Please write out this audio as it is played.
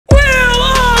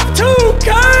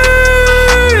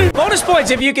points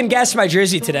if you can guess my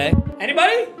jersey today.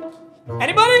 Anybody?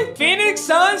 Anybody? Phoenix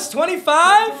Suns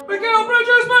 25? We can open our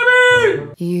jersey,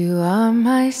 baby! You are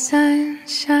my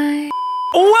sunshine.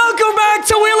 Welcome back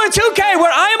to Wheeler 2K,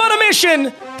 where I am on a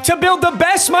mission to build the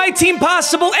best my team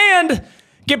possible and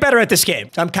get better at this game.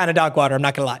 I'm kind of dog water, I'm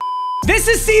not gonna lie. This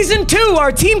is season 2.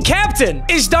 Our team captain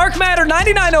is Dark Matter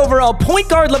 99 overall point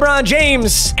guard LeBron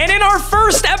James. And in our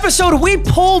first episode, we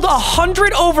pulled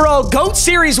 100 overall GOAT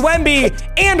Series Wemby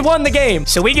and won the game.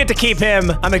 So we get to keep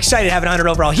him. I'm excited to have an 100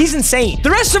 overall. He's insane.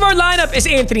 The rest of our lineup is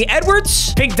Anthony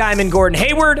Edwards, Pink Diamond Gordon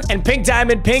Hayward, and Pink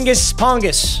Diamond Pingus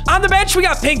Pongus. On the bench, we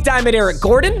got Pink Diamond Eric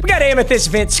Gordon. We got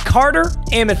Amethyst Vince Carter,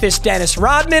 Amethyst Dennis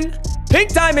Rodman,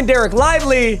 Pink Diamond Derek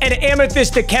Lively, and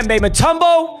Amethyst Dikembe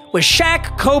Mutombo, with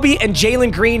Shaq, Kobe, and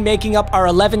Jalen Green making up our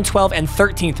 11, 12, and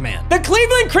 13th man. The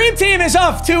Cleveland Cream Team is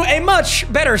off to a much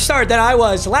better start than I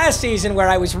was last season, where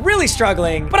I was really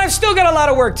struggling, but I've still got a lot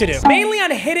of work to do, mainly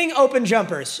on hitting open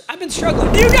jumpers. I've been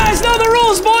struggling. You guys know the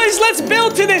rules, boys. Let's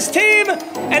build to this team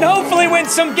and hopefully win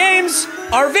some games.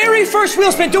 Our very first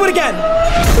wheel spin. Do it again.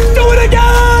 Do it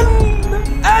again.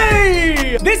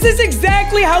 Hey! This is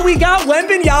exactly how we got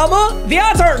Wembanyama. The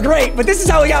odds aren't great, but this is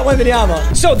how we got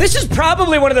Wembanyama. So this is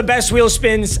probably one of the best wheel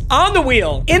spins on the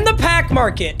wheel. In the pack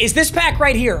market is this pack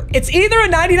right here. It's either a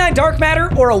 99 Dark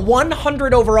Matter or a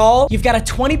 100 overall. You've got a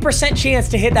 20% chance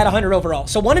to hit that 100 overall.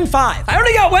 So 1 in 5. I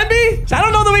already got Wemby, so I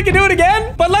don't know that we can do it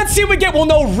again, but let's see what we get. We'll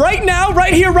know right now,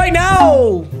 right here, right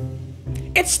now.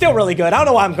 It's still really good. I don't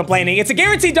know why I'm complaining. It's a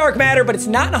guaranteed Dark Matter, but it's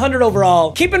not an 100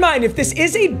 overall. Keep in mind, if this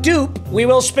is a dupe, we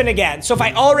will spin again. So if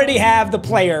I already have the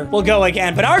player, we'll go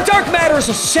again. But our Dark Matter is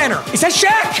a center. Is that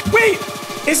Shaq? Wait,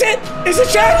 is it? Is it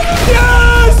Shaq?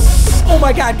 Yes! Oh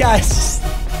my God, guys.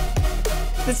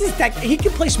 This is he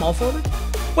can play small forward?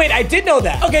 Wait, I did know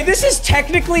that. Okay, this is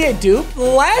technically a dupe.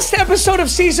 Last episode of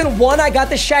season 1, I got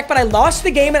the Shaq, but I lost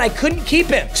the game and I couldn't keep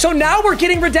him. So now we're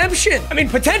getting redemption. I mean,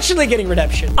 potentially getting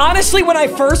redemption. Honestly, when I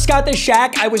first got the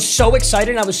Shaq, I was so excited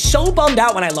and I was so bummed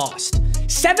out when I lost.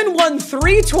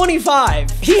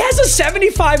 7-1-3-25. He has a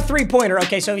 75 three-pointer.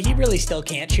 Okay, so he really still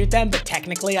can't shoot them, but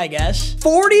technically, I guess.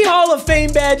 40 Hall of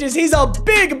Fame badges. He's a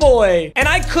big boy. And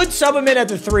I could sub him in at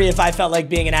the 3 if I felt like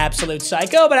being an absolute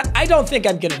psycho, but I don't think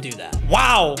I'm gonna do that.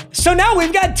 Wow. So now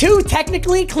we've got 2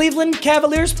 technically Cleveland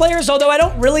Cavaliers players, although I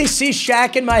don't really see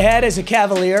Shaq in my head as a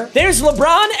Cavalier. There's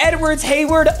LeBron, Edwards,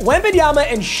 Hayward,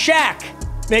 Wembanyama, and Shaq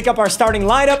make up our starting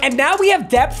lineup. And now we have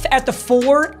depth at the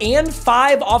 4 and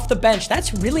 5 off the bench.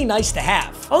 That's really nice to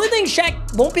have. Only thing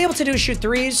Shaq won't be able to do is shoot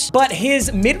 3s, but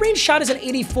his mid-range shot is an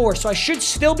 84, so I should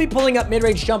still be pulling up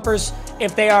mid-range jumpers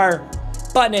if they are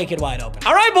butt naked wide open.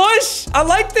 All right, boys, I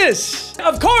like this.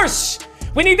 Of course,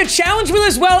 we need the challenge wheel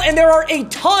as well, and there are a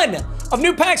ton of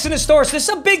new packs in the store, so this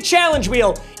is a big challenge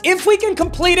wheel. If we can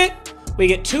complete it, we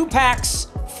get 2 packs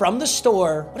from the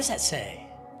store. What does that say?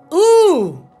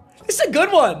 Ooh. This is a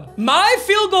good one. My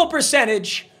field goal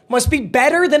percentage must be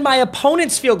better than my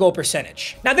opponent's field goal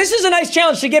percentage. Now, this is a nice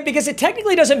challenge to get because it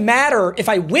technically doesn't matter if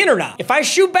I win or not. If I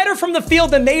shoot better from the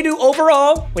field than they do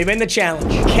overall, we win the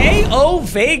challenge. KO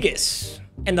Vegas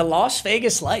and the Las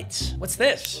Vegas Lights. What's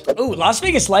this? Ooh, Las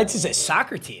Vegas Lights is a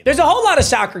soccer team. There's a whole lot of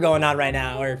soccer going on right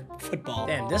now, or football.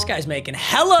 Damn, this guy's making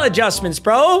hella adjustments,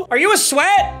 bro. Are you a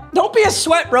sweat? Don't be a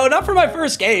sweat, bro. Not for my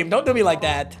first game. Don't do me like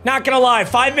that. Not gonna lie,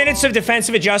 5 minutes of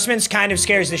defensive adjustments kind of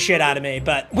scares the shit out of me,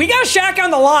 but we got Shaq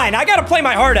on the line. I gotta play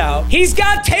my heart out. He's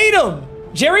got Tatum,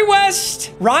 Jerry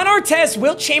West, Ron Artest,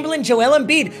 Wilt Chamberlain, Joel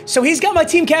Embiid. So he's got my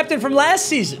team captain from last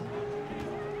season.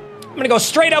 I'm gonna go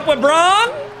straight up with Bron.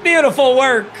 Beautiful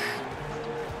work.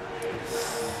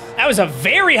 That was a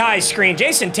very high screen.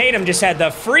 Jason Tatum just had the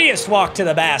freest walk to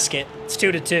the basket. It's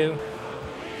 2-2.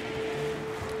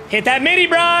 Hit that midi,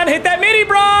 Bron. Hit that midi,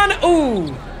 Bron.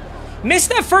 Ooh. Missed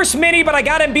that first midi, but I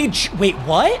got Embiid. Wait,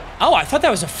 what? Oh, I thought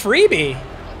that was a freebie.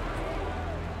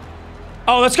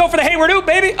 Oh, let's go for the Hayward oop,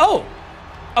 baby. Oh,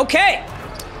 okay.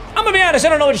 I'm gonna be honest, I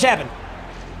don't know what just happened.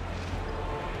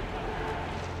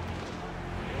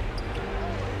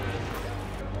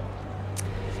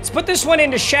 Let's put this one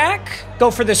into Shaq. Go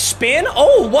for the spin.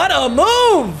 Oh, what a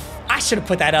move. I should have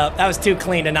put that up. That was too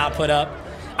clean to not put up.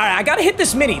 All right, I got to hit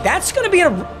this mini. That's going to be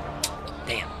a...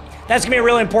 Damn. That's going to be a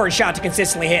really important shot to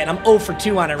consistently hit. I'm 0 for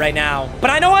 2 on it right now. But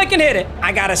I know I can hit it.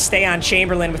 I got to stay on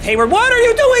Chamberlain with Hayward. What are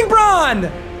you doing,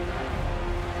 Bron?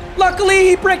 Luckily,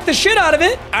 he bricked the shit out of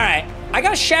it. All right, I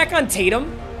got Shaq on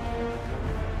Tatum.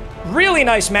 Really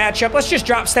nice matchup. Let's just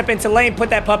drop step into lane,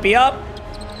 put that puppy up.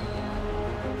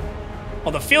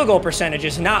 Well, the field goal percentage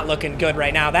is not looking good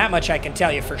right now. That much I can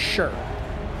tell you for sure.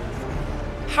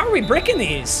 How are we bricking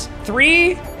these?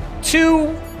 3, 2,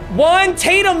 One,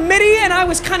 Tatum midi, and I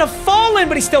was kind of falling,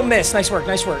 but he still missed. Nice work,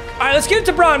 nice work. All right, let's get it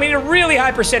to Bron. We need a really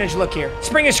high percentage look here.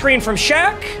 Spring a screen from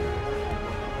Shaq.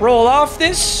 Roll off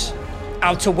this.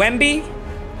 Out to Wemby.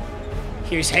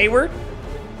 Here's Hayward.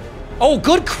 Oh,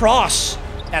 good cross.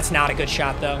 That's not a good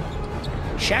shot, though.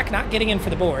 Shaq not getting in for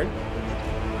the board.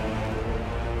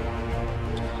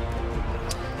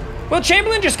 Well,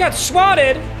 Chamberlain just got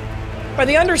swatted by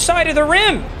the underside of the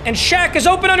rim. And Shaq is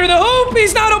open under the hoop.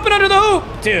 He's not open under the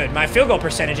hoop. Dude, my field goal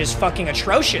percentage is fucking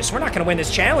atrocious. We're not going to win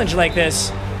this challenge like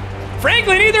this.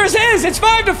 Frankly, neither is his. It's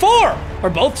 5-4. We're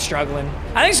both struggling.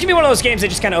 I think it's going to be one of those games that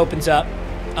just kind of opens up.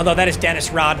 Although that is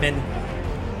Dennis Rodman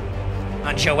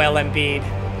on Joel Embiid.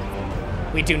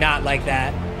 We do not like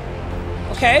that.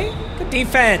 Okay, good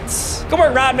defense. Good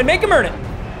work, Rodman. Make him earn it.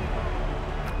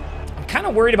 I'm kind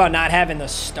of worried about not having the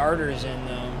starters in,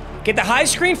 though. Get the high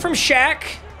screen from Shaq.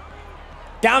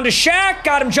 Down to Shaq.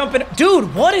 Got him jumping.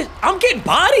 Dude, what is... I'm getting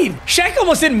bodied. Shaq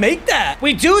almost didn't make that.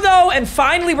 We do, though, and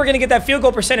finally we're going to get that field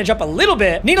goal percentage up a little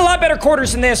bit. Need a lot better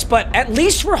quarters than this, but at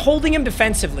least we're holding him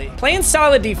defensively. Playing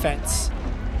solid defense.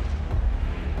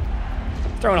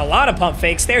 Throwing a lot of pump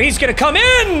fakes there. He's going to come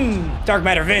in. Dark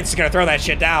Matter Vince is going to throw that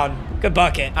shit down. Good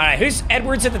bucket. All right, who's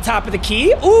Edwards at the top of the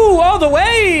key? Ooh, all the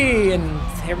way. And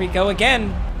here we go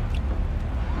again.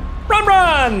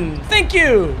 Run. Thank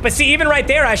you. But see, even right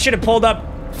there, I should have pulled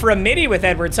up for a midi with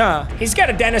Edwards, huh? He's got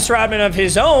a Dennis Rodman of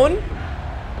his own.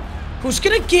 Who's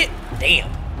going to get... Damn.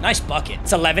 Nice bucket.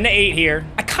 It's 11-8 here.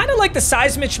 I kind of like the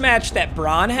size mismatch that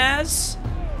Bron has.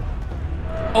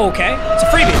 Okay. It's a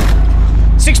freebie.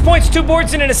 6 points, 2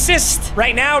 boards, and an assist.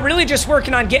 Right now, really just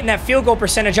working on getting that field goal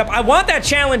percentage up. I want that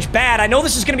challenge bad. I know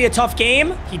this is going to be a tough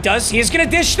game. He does. He is going to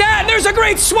dish that. And there's a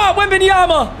great swat.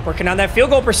 Wembanyama. Working on that field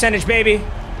goal percentage, baby.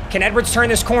 Can Edwards turn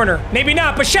this corner? Maybe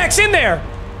not, but Shaq's in there.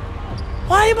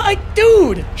 Why am I...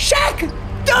 Dude, Shaq,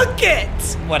 dunk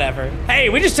it. Whatever. Hey,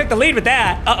 we just took the lead with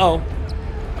that. Uh-oh.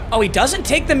 Oh, he doesn't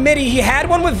take the midi. He had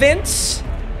one with Vince.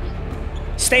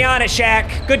 Stay on it,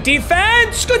 Shaq. Good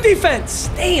defense. Good defense.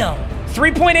 Damn.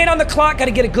 3.8 on the clock. Got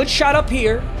to get a good shot up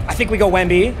here. I think we go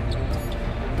Wemby.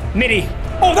 Midi.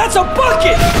 Oh, that's a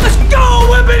bucket. Let's go,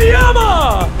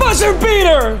 Wembanyama. Buzzer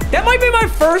beater. That might be my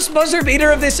first buzzer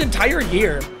beater of this entire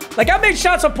year. Like, I've made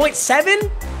shots on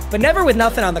 .7, but never with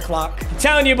nothing on the clock. I'm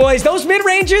telling you, boys, those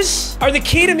mid-ranges are the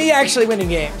key to me actually winning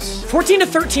games.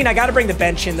 14-13, I got to bring the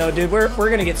bench in, though, dude. We're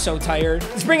going to get so tired.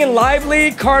 Let's bring in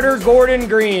Lively, Carter, Gordon,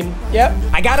 Green. Yep.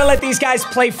 I got to let these guys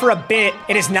play for a bit.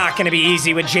 It is not going to be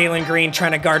easy with Jalen Green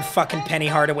trying to guard fucking Penny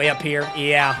Hardaway up here.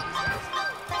 Yeah.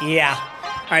 Yeah.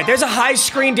 All right, there's a high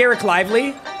screen, Derek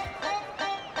Lively.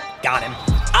 Got him.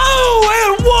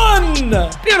 Oh, and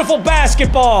one! Beautiful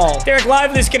basketball. Derek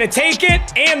Lively's gonna take it,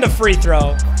 and the free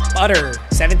throw. Butter,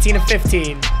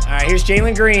 17-15. All right, here's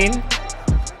Jalen Green.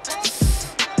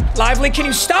 Lively, can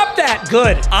you stop that?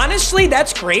 Good. Honestly,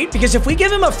 that's great, because if we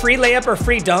give him a free layup or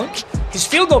free dunk, his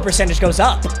field goal percentage goes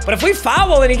up. But if we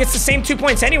foul and he gets the same 2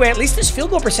 points anyway, at least his field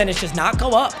goal percentage does not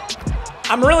go up.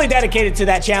 I'm really dedicated to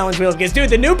that challenge wheel because, dude,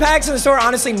 the new packs in the store are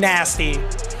honestly nasty.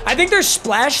 I think there's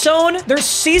Splash Zone. There's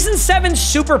Season 7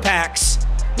 Super Packs,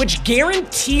 which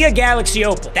guarantee a Galaxy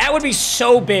Opal. That would be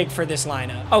so big for this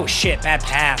lineup. Oh, shit, bad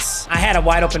pass. I had a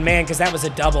wide open man because that was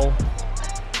a double.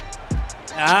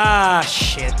 Ah,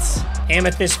 shit.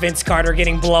 Amethyst Vince Carter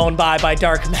getting blown by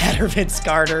Dark Matter Vince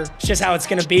Carter. It's just how it's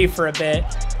going to be for a bit.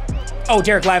 Oh,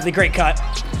 Derek Lively, great cut.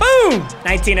 Boom!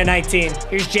 19-19.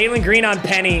 Here's Jalen Green on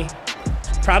Penny.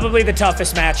 Probably the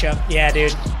toughest matchup. Yeah,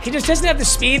 dude. He just doesn't have the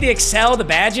speed, the excel, the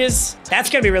badges. That's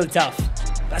going to be really tough.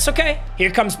 That's okay. Here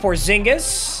comes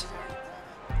Porzingis.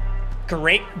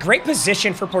 Great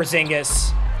position for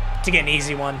Porzingis to get an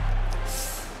easy one.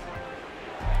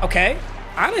 Okay.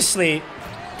 Honestly,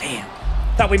 damn.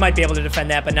 Thought we might be able to defend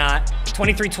that, but not.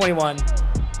 23-21.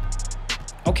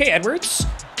 Okay, Edwards.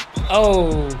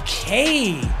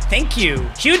 Okay. Thank you.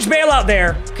 Huge bailout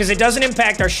there because it doesn't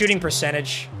impact our shooting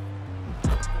percentage.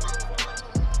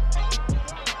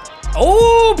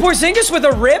 Oh, Porzingis with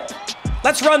a rip.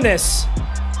 Let's run this.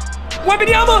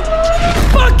 Wembanyama,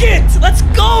 bucket. Let's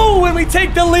go when we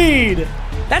take the lead.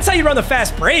 That's how you run the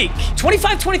fast break.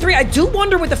 25-23. I do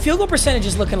wonder what the field goal percentage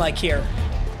is looking like here.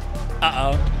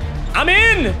 Uh-oh. I'm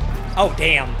in. Oh,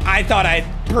 damn. I thought I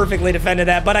perfectly defended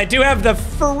that, but I do have the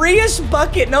freest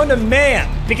bucket known to man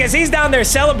because he's down there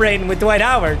celebrating with Dwight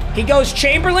Howard. He goes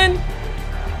Chamberlain.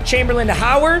 Chamberlain to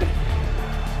Howard.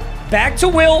 Back to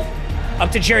Wilt. Up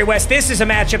to Jerry West. This is a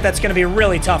matchup that's going to be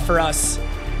really tough for us.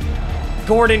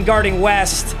 Gordon guarding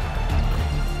West.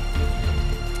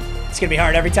 It's going to be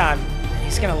hard every time.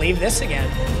 He's going to leave this again.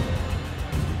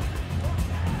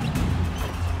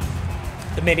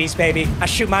 the middies, baby. I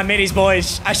shoot my middies,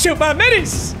 boys. I shoot my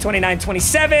middies.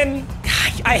 29-27.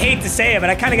 I hate to say it, but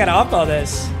I kind of got to up all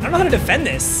this. I don't know how to defend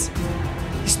this.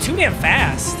 He's too damn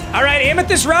fast. All right,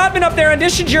 Amethyst Rodman up there on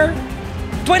Dishinger.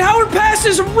 Dwight Howard pass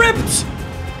is ripped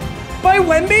by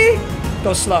Wemby.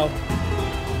 Go slow.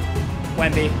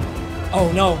 Wemby.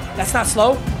 Oh, no. That's not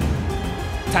slow.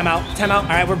 Timeout. Timeout. All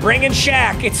right, we're bringing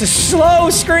Shaq. It's a slow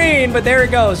screen, but there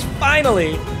it goes.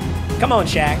 Finally. Come on,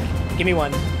 Shaq. Give me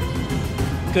one.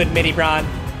 Good midi, Bron.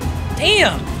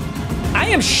 Damn. I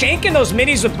am shanking those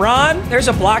middies with Bron. There's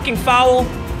a blocking foul.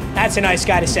 That's a nice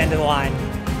guy to send to the line.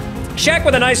 Shaq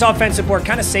with a nice offensive board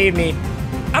kind of saved me.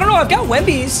 I don't know. I've got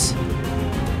Wemby's.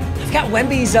 I've got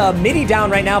Wemby's midi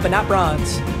down right now, but not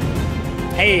Bron's.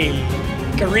 Hey.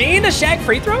 Green, a Shaq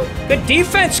free throw? Good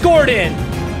defense, Gordon.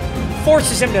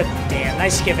 Forces him to... Damn,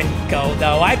 nice give and go,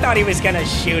 though. I thought he was going to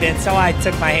shoot it, so I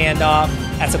took my hand off.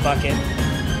 That's a bucket.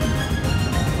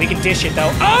 We can dish it,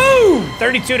 though. Oh!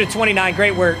 32-29.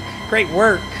 Great work. Great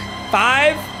work.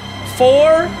 5,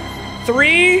 4,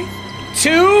 3,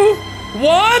 2,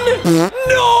 1.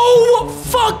 No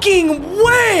fucking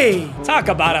way! Talk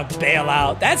about a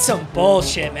bailout. That's some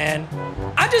bullshit, man.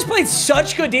 I just played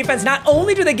such good defense. Not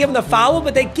only do they give him the foul,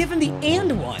 but they give him the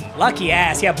and one. Lucky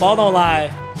ass. Yeah, ball don't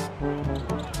lie.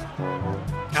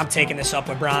 I'm taking this up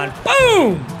with Bron.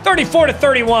 Boom!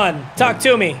 34-31. Talk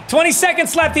to me. 20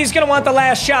 seconds left. He's going to want the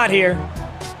last shot here.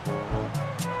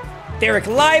 Derek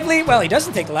Lively. Well, he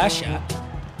doesn't take the last shot.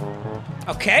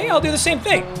 Okay, I'll do the same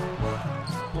thing.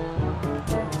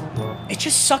 It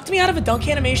just sucked me out of a dunk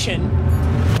animation.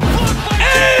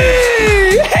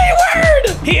 Hey!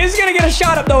 Hayward! He is going to get a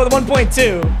shot up, though, with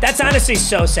 1.2. That's honestly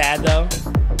so sad, though.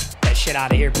 That shit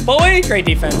out of here. Boy, great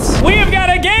defense. We have got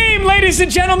a game, ladies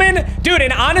and gentlemen. Dude,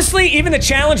 and honestly, even the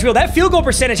challenge wheel, that field goal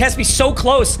percentage has to be so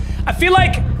close. I feel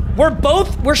like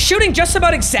we're shooting just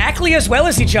about exactly as well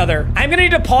as each other. I'm going to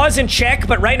need to pause and check,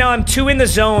 but right now I'm 2 in the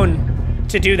zone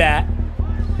to do that.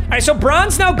 All right, so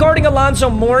Bron's now guarding Alonzo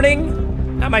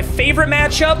Mourning. Not my favorite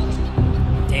matchup.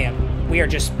 Damn, we are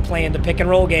just playing the pick and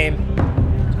roll game.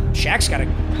 Shaq's got a...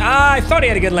 I thought he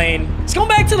had a good lane. He's going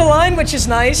back to the line, which is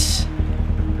nice.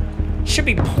 Should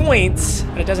be points,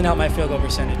 but it doesn't help my field goal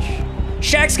percentage.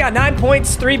 Shaq's got 9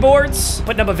 points, 3 boards.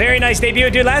 Putting up a very nice debut.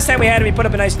 Dude, last time we had him, he put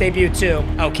up a nice debut, too.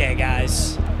 Okay,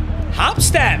 guys. Hop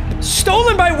step.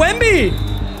 Stolen by Wemby.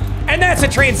 And that's a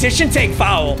transition take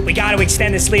foul. We got to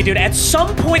extend this lead, dude. At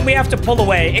some point, we have to pull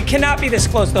away. It cannot be this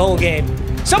close the whole game.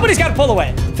 Somebody's got to pull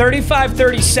away.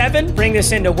 35-37. Bring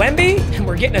this into Wemby. And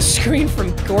we're getting a screen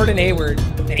from Gordon Hayward.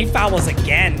 And he fouls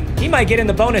again. He might get in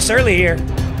the bonus early here.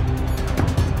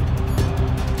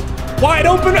 Wide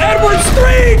open, Edwards,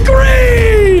 3,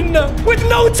 Green! With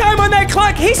no time on that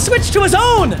clock, he switched to his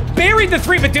own. Buried the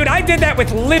 3, but dude, I did that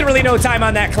with literally no time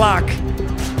on that clock.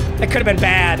 That could have been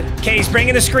bad. Okay, he's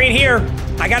bringing the screen here.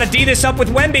 I gotta D this up with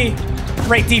Wemby.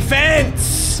 Great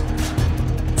defense.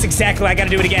 That's exactly what I gotta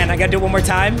do it again. I gotta do it one more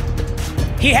time.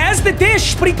 He has the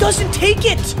dish, but he doesn't take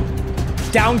it.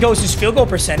 Down goes his field goal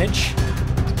percentage.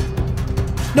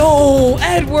 No,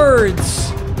 Edwards.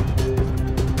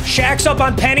 Shaq's up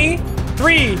on Penny.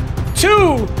 3, 2.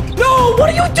 No, what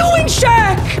are you doing,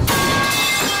 Shaq?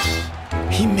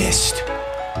 He missed.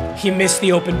 He missed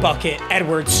the open bucket.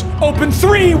 Edwards, open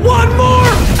 3. One more.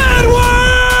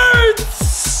 Edwards!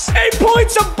 8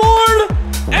 points, a board,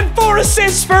 and 4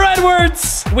 assists for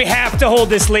Edwards. We have to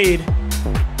hold this lead.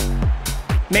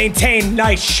 Maintain,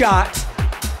 nice shot.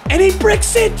 And he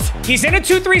bricks it. He's in a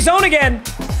 2-3 zone again.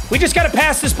 We just got to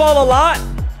pass this ball a lot.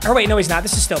 Or wait, no, he's not.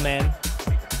 This is still man.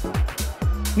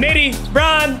 Midi,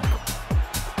 Bron.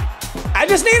 I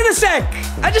just needed a sec.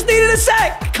 I just needed a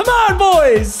sec. Come on,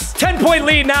 boys. 10-point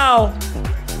lead now.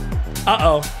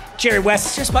 Uh-oh. Jerry West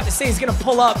is just about to say he's going to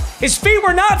pull up. His feet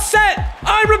were not set.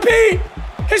 I repeat,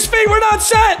 his feet were not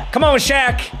set. Come on,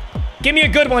 Shaq. Give me a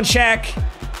good one, Shaq.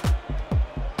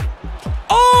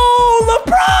 Oh,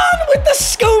 LeBron with the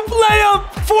scoop layup.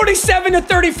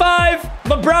 47-35.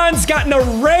 LeBron's got an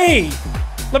array.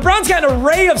 LeBron's got an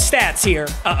array of stats here.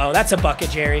 Uh-oh, that's a bucket,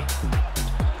 Jerry.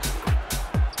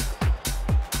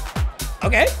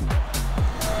 Okay.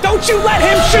 Don't you let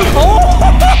him shoot.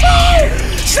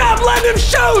 Oh! Stop letting him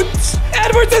shoot.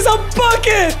 Edwards is a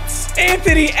bucket.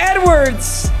 Anthony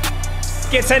Edwards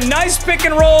gets a nice pick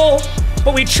and roll,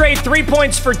 but we trade 3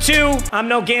 points for 2. I'm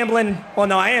no gambling. Well,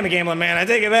 no, I am a gambling man. I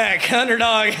take it back.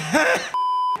 Underdog.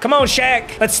 Come on,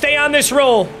 Shaq. Let's stay on this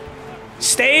roll.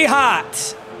 Stay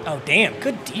hot. Oh, damn.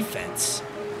 Good defense.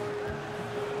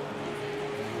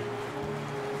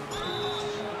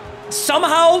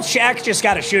 Somehow, Shaq just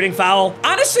got a shooting foul.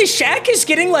 Honestly, Shaq is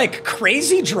getting, like,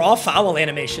 crazy draw foul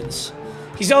animations.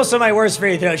 He's also my worst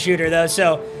free throw shooter, though,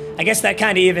 so I guess that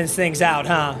kind of evens things out,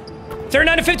 huh?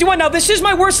 39 to 51. Now, this is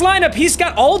my worst lineup. He's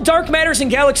got all dark matters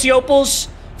and galaxy opals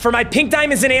for my pink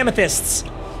diamonds and amethysts.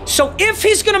 So if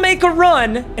he's going to make a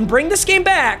run and bring this game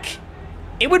back,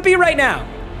 it would be right now.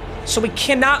 So we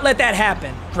cannot let that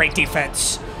happen. Great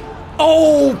defense.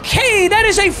 Okay, that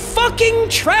is a fucking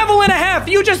travel and a half.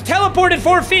 You just teleported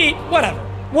 4 feet. Whatever.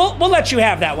 We'll let you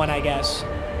have that one, I guess.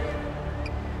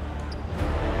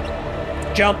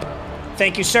 Jump.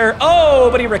 Thank you, sir.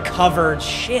 Oh, but he recovered.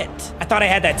 Shit. I thought I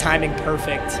had that timing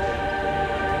perfect.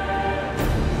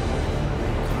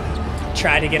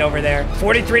 Try to get over there.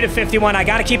 43 to 51. I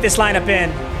got to keep this lineup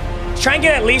in. Try and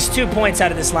get at least 2 points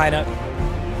out of this lineup.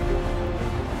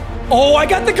 Oh, I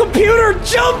got the computer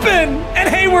jumping! And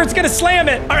Hayward's gonna slam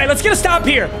it. All right, let's get a stop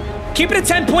here. Keep it a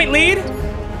 10-point lead.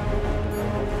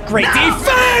 Great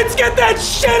defense! Get that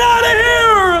shit out of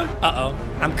here! Uh-oh,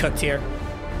 I'm cooked here.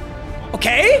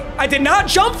 Okay, I did not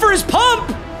jump for his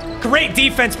pump. Great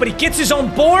defense, but he gets his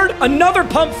own board. Another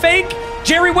pump fake.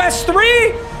 Jerry West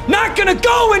 3. Not gonna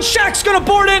go, and Shaq's gonna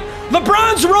board it.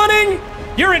 LeBron's running.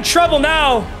 You're in trouble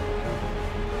now.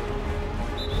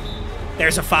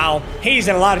 There's a foul. He's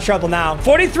in a lot of trouble now.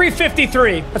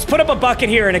 43-53. Let's put up a bucket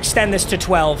here and extend this to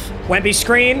 12. Wemby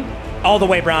screen. All the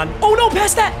way, Bron. Oh, no,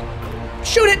 pass that.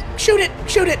 Shoot it, shoot it,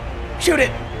 shoot it, shoot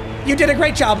it. You did a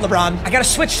great job, LeBron. I got to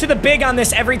switch to the big on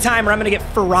this every time or I'm going to get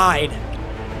fried.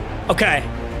 Okay.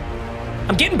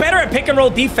 I'm getting better at pick and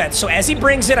roll defense. So as he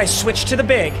brings it, I switch to the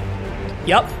big.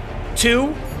 Yup. 2,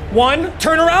 1.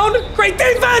 Turn around. Great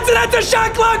defense, and that's a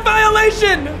shot clock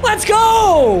violation. Let's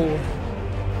go.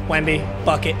 Wemby,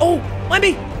 bucket. Oh,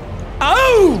 Wemby.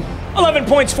 Oh, 11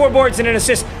 points, 4 boards, and an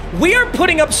assist. We are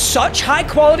putting up such high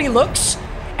quality looks,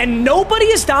 and nobody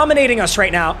is dominating us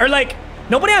right now. Or like,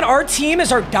 nobody on our team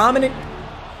is our dominant,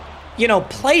 you know,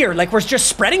 player. Like, we're just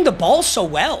spreading the ball so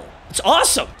well. It's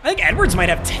awesome. I think Edwards might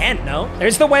have 10, no?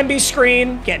 There's the Wemby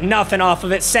screen. Get nothing off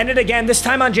of it. Send it again, this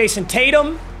time on Jason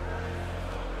Tatum.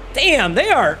 Damn,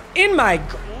 they are in my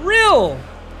grill.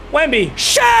 Wemby,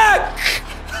 Shaq!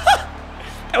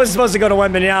 That was supposed to go to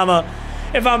Wembanyama,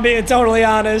 if I'm being totally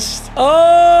honest.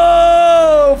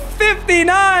 Oh,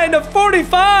 59 to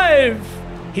 45.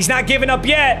 He's not giving up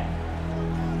yet.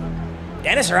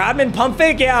 Dennis Rodman, pump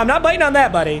fake? Yeah, I'm not biting on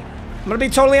that, buddy. I'm gonna be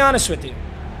totally honest with you.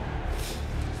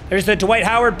 There's the Dwight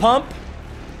Howard pump.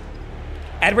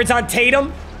 Edwards on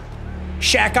Tatum.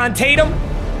 Shaq on Tatum.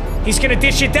 He's gonna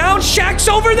dish it down. Shaq's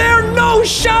over there, no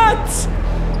shots.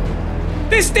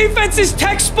 This defense is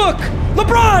textbook.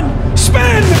 LeBron,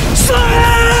 spin, slam!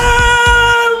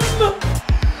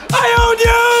 I own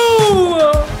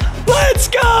you! Let's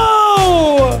go!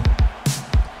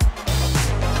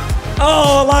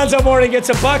 Oh, Alonzo Mourning gets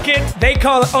a bucket. They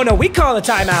call it, oh no, we call a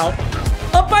timeout.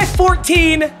 Up by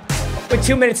 14 with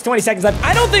 2 minutes, 20 seconds left.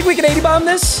 I don't think we can 80 bomb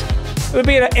this. It would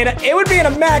be an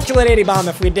immaculate 80 bomb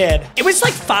if we did. It was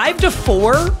like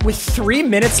 5-4 with 3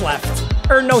 minutes left.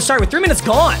 Or no, sorry, with 3 minutes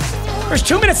gone. There's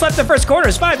 2 minutes left in the first quarter.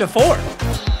 It's 5-4.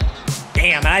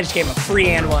 Damn, I just gave him a free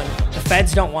and one. The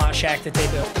feds don't want Shaq to take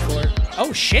the court.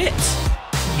 Oh, shit.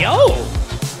 Yo.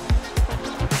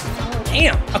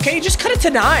 Damn. Okay, just cut it to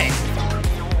 9.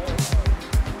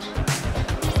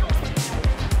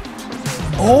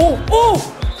 Oh.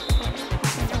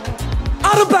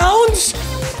 Out of bounds?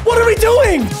 What are we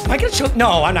doing? Am I gonna choke?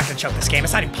 No, I'm not gonna choke this game.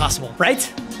 It's not even possible,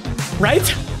 right? Right?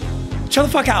 Chill the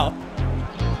fuck out.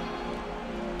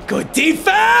 Good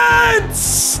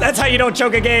defense! That's how you don't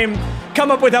choke a game.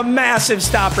 Come up with a massive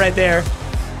stop right there.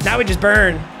 Now we just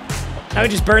burn. Now we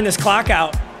just burn this clock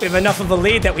out. We have enough of a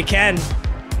lead that we can.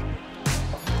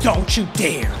 Don't you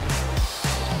dare.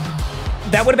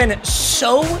 That would have been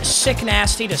so sick,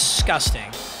 nasty,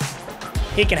 disgusting.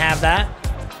 He can have that.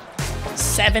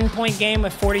 7-point game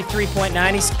with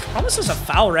 43.9. He's almost as a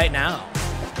foul right now.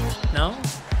 No?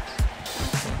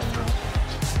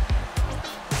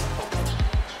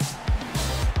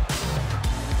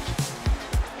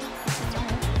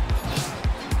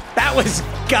 That was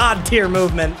God tier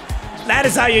movement. That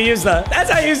is how you use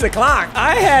the clock.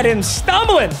 I had him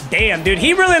stumbling. Damn, dude,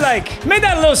 he really like made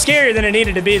that a little scarier than it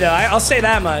needed to be though. I'll say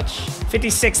that much.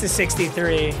 56 to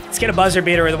 63. Let's get a buzzer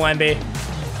beater with Wemby.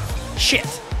 Shit.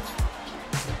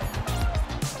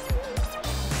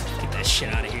 Get that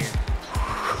shit out of here.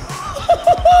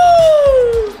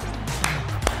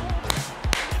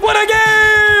 What a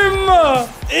game!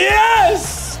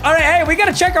 Yes! All right, hey, we got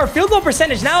to check our field goal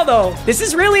percentage now, though. This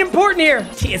is really important here.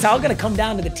 It's all going to come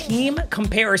down to the team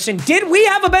comparison. Did we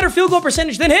have a better field goal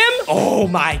percentage than him? Oh,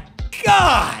 my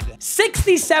God.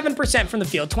 67% from the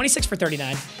field, 26 for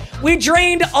 39. We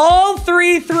drained all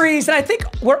 3 threes, and I think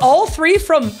we're all 3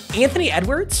 from Anthony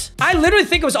Edwards. I literally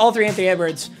think it was all 3 Anthony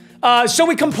Edwards. So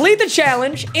we complete the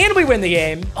challenge, and we win the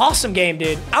game. Awesome game,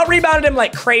 dude. Out-rebounded him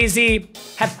like crazy.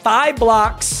 Had 5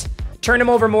 blocks. Turned him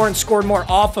over more and scored more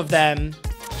off of them.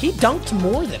 He dunked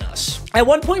more than us. At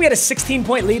one point, we had a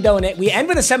 16-point lead, though, and we end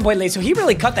with a 7-point lead, so he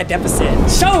really cut that deficit.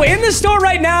 So in the store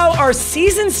right now are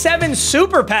Season 7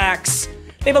 Super Packs.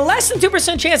 They have a less than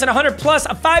 2% chance at 100 plus,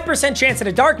 a 5% chance at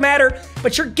a Dark Matter,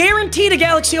 but you're guaranteed a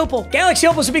Galaxy Opal. Galaxy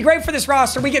Opals would be great for this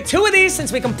roster. We get 2 of these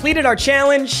since we completed our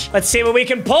challenge. Let's see what we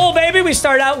can pull, baby. We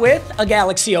start out with a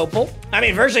Galaxy Opal. I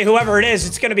mean, virtually whoever it is,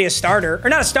 it's gonna be a starter. Or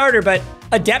not a starter, but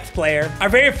a depth player. Our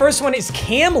very first one is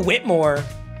Cam Whitmore.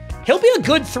 He'll be a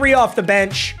good 3 off the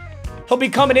bench. He'll be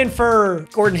coming in for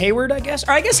Gordon Hayward, I guess.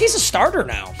 Or I guess he's a starter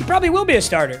now. He probably will be a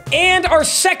starter. And our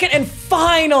second and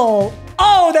final.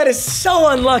 Oh, that is so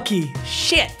unlucky.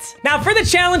 Shit. Now, for the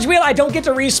challenge wheel, I don't get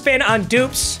to respin on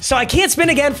dupes, so I can't spin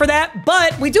again for that,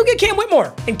 but we do get Cam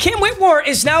Whitmore. And Cam Whitmore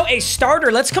is now a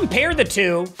starter. Let's compare the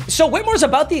 2. So Whitmore's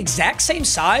about the exact same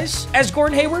size as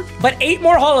Gordon Hayward, but 8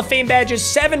 more Hall of Fame badges,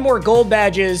 7 more gold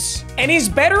badges, and he's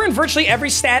better in virtually every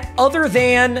stat other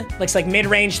than, looks like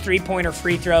mid-range 3-pointer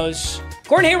free throws.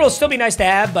 Gordon Hayward will still be nice to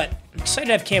have, but I'm excited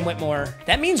to have Cam Whitmore.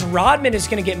 That means Rodman is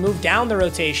going to get moved down the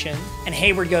rotation, and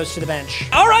Hayward goes to the bench.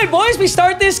 All right, boys, we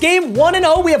start this game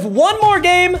 1-0. We have 1 more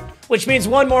game, which means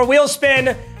 1 more wheel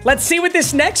spin. Let's see what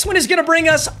this next one is going to bring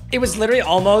us. It was literally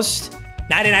almost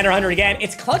 99 or 100 again.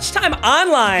 It's Clutch Time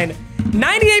Online.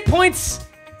 98 points.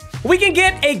 We can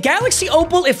get a Galaxy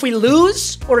Opal if we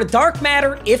lose, or a Dark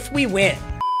Matter if we win.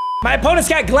 My opponent's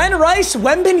got Glenn Rice,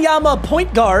 Wembanyama,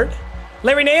 point guard.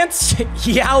 Larry Nance,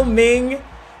 Yao Ming,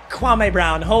 Kwame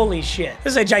Brown. Holy shit.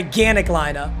 This is a gigantic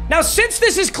lineup. Now, since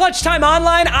this is Clutch Time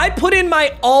Online, I put in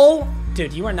my all...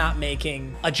 Dude, you are not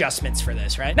making adjustments for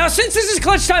this, right? Now, since this is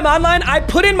Clutch Time Online, I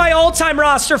put in my all-time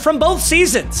roster from both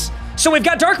seasons. So we've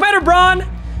got Dark Matter Braun,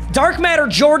 Dark Matter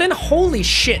Jordan. Holy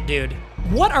shit, dude.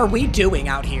 What are we doing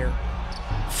out here?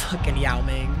 Fucking Yao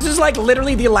Ming. This is like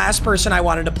literally the last person I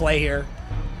wanted to play here.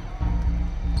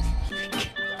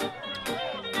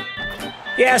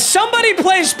 Yeah, somebody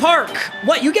plays Park.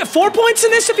 What, you get 4 points in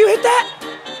this if you hit that?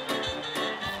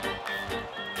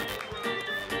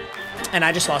 And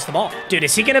I just lost the ball. Dude,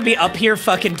 is he gonna be up here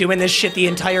fucking doing this shit the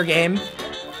entire game?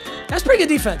 That's pretty good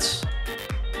defense.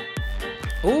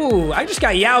 Ooh, I just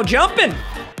got Yao jumping.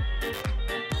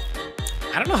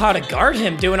 I don't know how to guard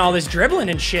him doing all this dribbling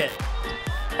and shit.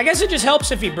 I guess it just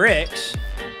helps if he bricks.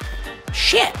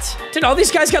 Shit. Dude, all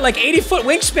these guys got like 80-foot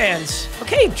wingspans.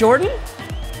 Okay, Jordan.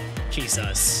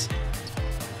 Jesus.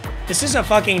 This is a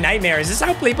fucking nightmare. Is this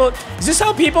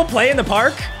how people play in the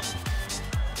park?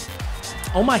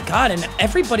 Oh my God, and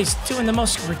everybody's doing the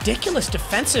most ridiculous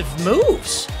defensive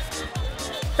moves.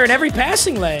 They're in every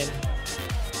passing lane.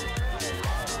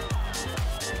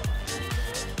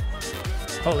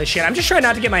 Holy shit, I'm just trying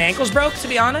not to get my ankles broke, to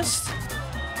be honest.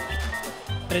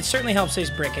 But it certainly helps that he's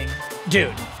bricking.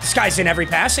 Dude, this guy's in every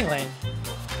passing lane.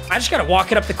 I just gotta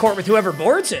walk it up the court with whoever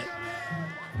boards it.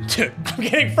 Dude, I'm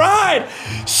getting fried.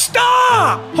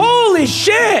 Stop! Holy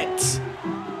shit!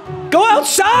 Go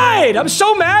outside! I'm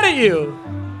so mad at you.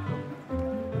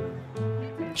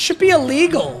 Should be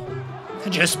illegal.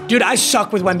 Dude, I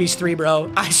suck with Wemby's 3,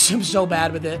 bro. I'm so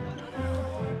bad with it.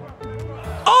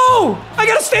 Oh! I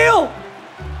got a steal!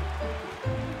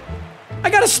 I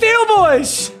got a steal,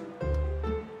 boys!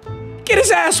 Get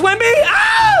his ass, Wemby!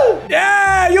 Ow!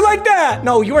 Yeah, you like that?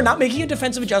 No, you are not making a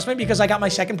defensive adjustment because I got my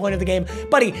 2nd point of the game.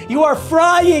 Buddy, you are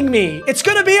frying me. It's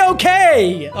gonna be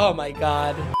okay. Oh my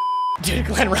God. Dude,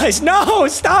 Glenn Rice. No,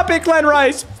 stop it, Glenn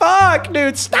Rice. Fuck,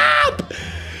 dude, stop.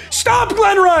 Stop,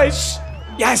 Glenn Rice.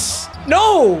 Yes.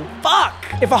 No, fuck.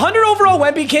 If 100 overall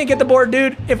Wemby can't get the board,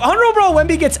 dude, if 100 overall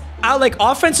Wemby gets out like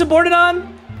offensive boarded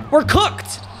on, we're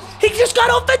cooked. He just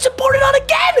got offensive boarded on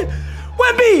again.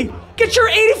 Wemby. Get your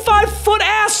 85-foot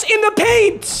ass in the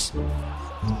paint!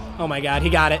 Oh my God,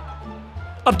 he got it.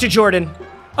 Up to Jordan.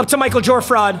 Up to Michael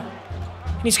Jorfraud.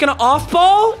 And he's gonna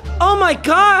off-ball? Oh my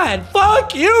God,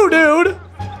 fuck you, dude!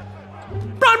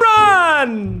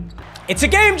 Bron! It's a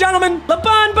game, gentlemen!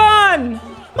 LeBon!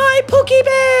 My Pookie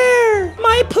Bear!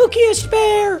 My Pookiest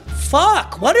Bear!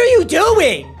 Fuck, what are you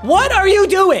doing? What are you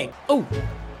doing? Oh.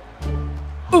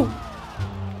 Ooh.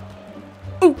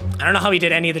 Ooh. I don't know how he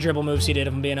did any of the dribble moves he did,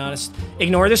 if I'm being honest.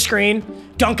 Ignore the screen.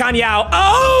 Dunk on Yao.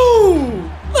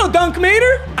 Oh! Little dunk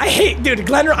meter. I hate, dude,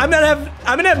 I'm gonna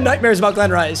have nightmares about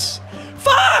Glenn Rice.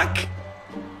 Fuck!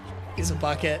 He's a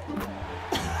bucket.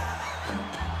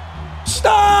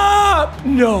 Stop!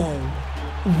 No.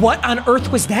 What on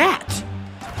earth was that?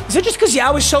 Is it just because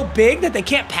Yao is so big that they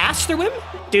can't pass through him?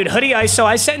 Dude, hoodie ISO,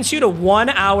 I sentence you to 1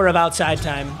 hour of outside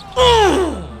time.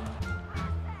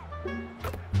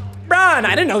 Bron, I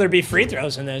didn't know there'd be free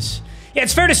throws in this. Yeah,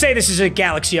 it's fair to say this is a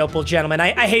Galaxy Opal, gentlemen.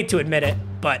 I hate to admit it,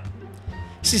 but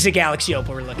this is a Galaxy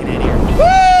Opal we're looking at here.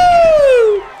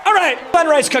 Woo! All right, Glenn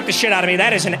Rice cooked the shit out of me.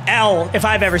 That is an L if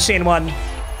I've ever seen one.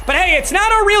 But hey, it's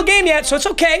not our real game yet, so it's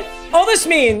okay. All this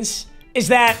means is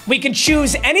that we can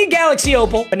choose any Galaxy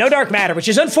Opal, but no Dark Matter, which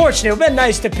is unfortunate. It would have been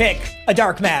nice to pick a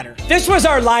Dark Matter. This was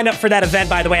our lineup for that event,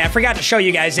 by the way. I forgot to show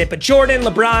you guys it, but Jordan,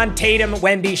 LeBron, Tatum,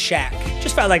 Wemby, Shaq.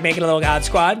 Just felt like making a little God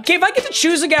Squad. Okay, if I get to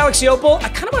choose a Galaxy Opal, I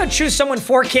kind of want to choose someone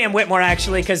for Cam Whitmore,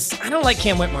 actually, because I don't like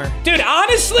Cam Whitmore. Dude,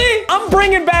 honestly, I'm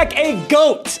bringing back a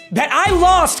GOAT that I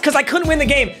lost because I couldn't win the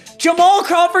game. Jamal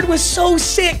Crawford was so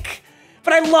sick.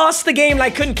 But I lost the game and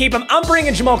I couldn't keep him. I'm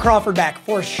bringing Jamal Crawford back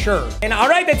for sure. And all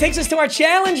right, that takes us to our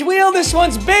challenge wheel. This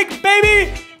one's big,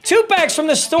 baby. 2 packs from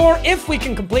the store if we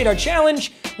can complete our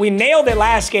challenge. We nailed it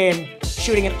last game,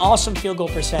 shooting an awesome field goal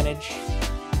percentage.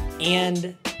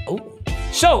 And, oh.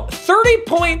 So, 30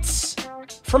 points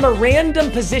from a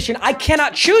random position. I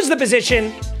cannot choose the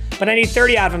position, but I need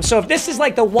 30 out of them. So if this is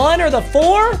like the 1 or the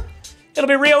 4, it'll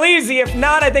be real easy. If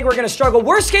not, I think we're gonna struggle.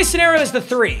 Worst case scenario is the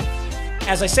 3.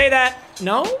 As I say that,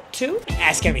 no, 2?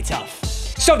 That's gonna be tough.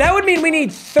 So that would mean we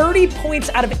need 30 points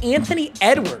out of Anthony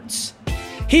Edwards.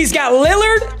 He's got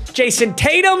Lillard, Jason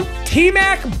Tatum,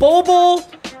 T-Mac, Bol,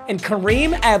 and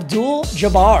Kareem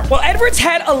Abdul-Jabbar. Well, Edwards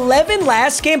had 11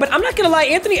 last game, but I'm not gonna lie,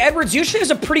 Anthony Edwards usually has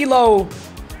a pretty low,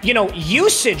 you know,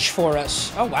 usage for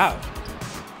us. Oh, wow.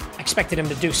 I expected him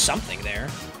to do something there.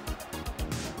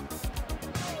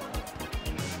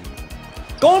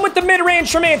 Going with the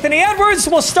mid-range from Anthony Edwards.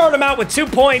 We'll start him out with 2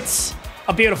 points.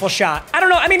 A beautiful shot. I don't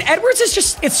know. I mean, Edwards is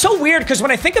just, it's so weird because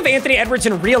when I think of Anthony Edwards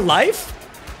in real life,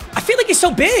 I feel like he's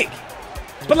so big.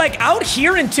 But like out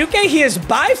here in 2K, he is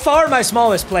by far my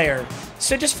smallest player.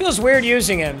 So it just feels weird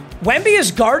using him. Wemby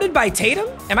is guarded by Tatum.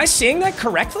 Am I seeing that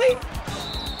correctly?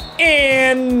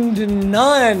 And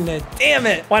none. Damn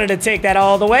it. Wanted to take that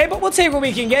all the way, but we'll take what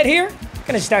we can get here.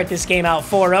 Gonna start this game out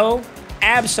 4-0.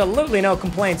 Absolutely no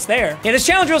complaints there. Yeah, this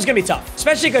challenge is gonna be tough,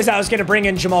 especially because I was gonna bring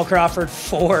in Jamal Crawford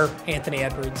for Anthony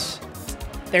Edwards.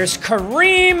 There's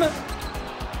Kareem.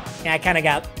 Yeah, I kind of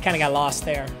got lost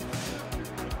there.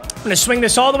 I'm gonna swing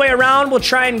this all the way around. We'll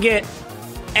try and get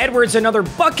Edwards another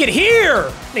bucket here.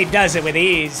 And he does it with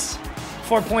ease.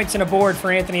 4 points and a board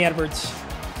for Anthony Edwards.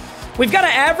 We've got to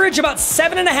average about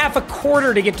 7.5 a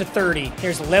quarter to get to 30.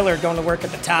 Here's Lillard going to work at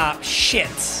the top.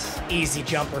 Shit. Easy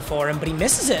jumper for him, but he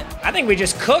misses it. I think we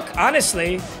just cook,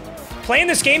 honestly. Playing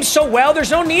this game so well,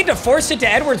 there's no need to force it to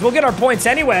Edwards. We'll get our points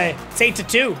anyway. It's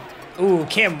 8-2. Ooh,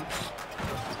 Cam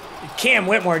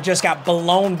Whitmore just got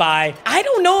blown by. I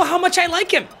don't know how much I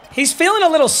like him. He's feeling a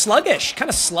little sluggish, kind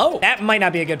of slow. That might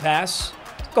not be a good pass.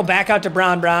 Go back out to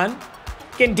Bron.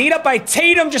 Getting D'd up by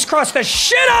Tatum, just crossed the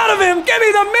shit out of him. Give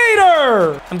me the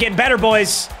meter. I'm getting better,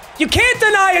 boys. You can't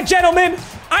deny it, gentlemen.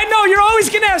 I know you're always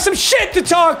gonna have some shit to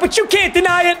talk, but you can't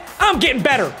deny it. I'm getting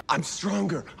better. I'm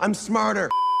stronger. I'm smarter.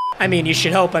 I mean, you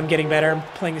should hope I'm getting better. I'm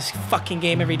playing this fucking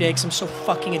game every day because I'm so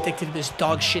fucking addicted to this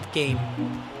dog shit game.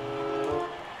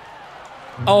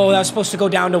 Oh, that was supposed to go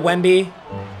down to Wemby.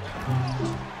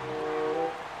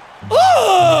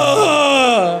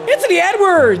 Oh! Anthony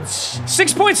Edwards!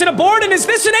 6 points and a board, and is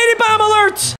this an 80-bomb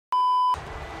alert?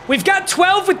 We've got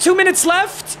 12 with 2 minutes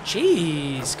left.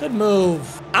 Jeez, good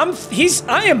move.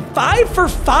 I am 5 for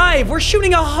 5. We're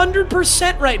shooting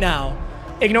 100% right now.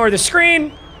 Ignore the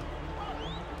screen.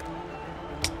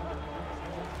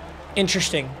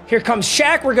 Interesting. Here comes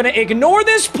Shaq. We're gonna ignore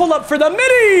this. Pull up for the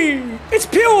midi. It's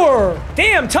pure.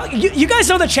 Damn, you guys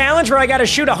know the challenge where I gotta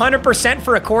shoot 100%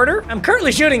 for a quarter? I'm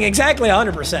currently shooting exactly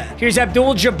 100%. Here's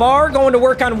Abdul-Jabbar going to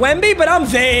work on Wemby, but I'm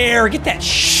there. Get that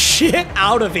shit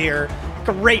out of here.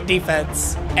 Great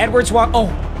defense. Edwards walk. Oh,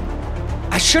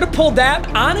 I should have pulled that.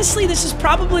 Honestly, this is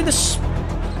probably the...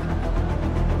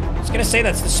 I was gonna say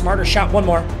that's the smarter shot. One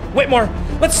more. Whitmore.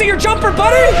 Let's see your jumper,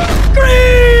 buddy.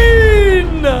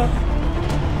 Green.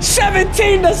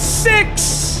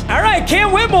 17-6. All right,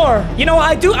 Cam Whitmore. You know,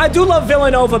 I do love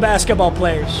Villanova basketball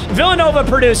players. Villanova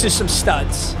produces some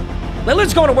studs.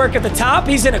 Lillard's going to work at the top.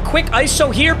 He's in a quick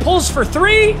ISO here. Pulls for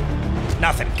 3.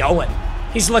 Nothing going.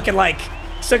 He's looking like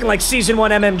season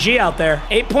 1 MMG out there.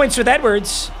 8 points with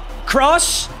Edwards.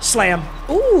 Cross, slam.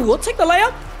 Ooh, we'll take the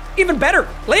layup. Even better.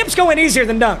 Layups going easier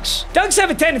than dunks. Dunks have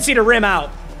a tendency to rim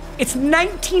out. It's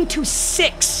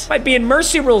 19-6. Might be in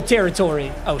mercy rule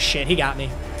territory. Oh shit, he got me.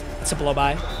 That's a blow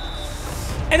by.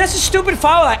 And that's a stupid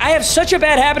foul. I have such a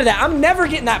bad habit of that. I'm never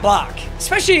getting that block.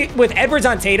 Especially with Edwards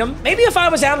on Tatum. Maybe if I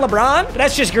was on LeBron, but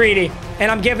that's just greedy.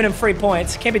 And I'm giving him free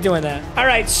points. Can't be doing that. All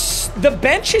right, the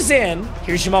bench is in.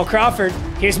 Here's Jamal Crawford.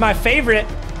 Here's my favorite.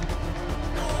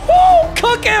 Woo,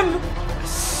 cook him!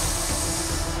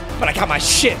 But I got my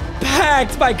shit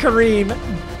packed by Kareem.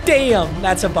 Damn,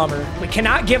 that's a bummer. We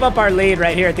cannot give up our lead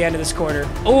right here at the end of this quarter.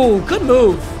 Oh, good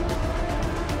move.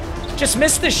 Just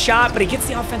missed the shot, but he gets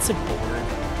the offensive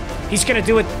board. He's gonna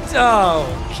do it.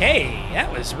 Okay,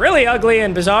 that was really ugly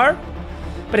and bizarre,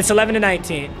 but it's 11 to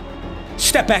 19.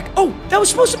 Step back. Oh, that was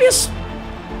supposed to be a...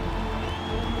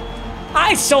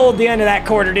 I sold the end of that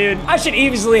quarter, dude. I should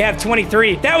easily have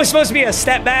 23. That was supposed to be a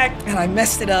step back, and I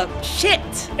messed it up. Shit.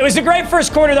 It was a great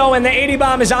first quarter, though, and the 80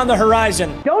 bomb is on the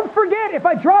horizon. Don't forget, if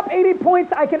I drop 80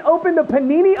 points, I can open the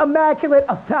Panini Immaculate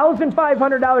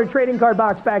 $1,500 trading card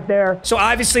box back there. So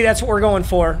obviously, that's what we're going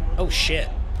for. Oh, shit.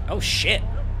 Oh, shit.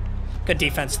 Good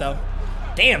defense, though.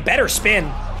 Damn, better spin.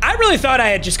 I really thought I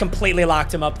had just completely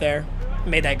locked him up there.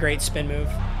 Made that great spin move.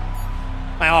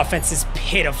 My offense is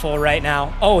pitiful right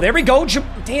now. Oh, there we go.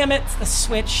 Damn it, the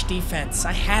switch defense.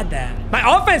 I had that.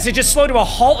 My offense had just slowed to a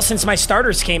halt since my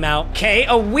starters came out. Okay,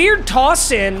 a weird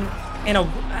toss in, and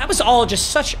that was all just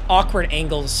such awkward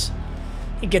angles.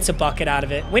 He gets a bucket out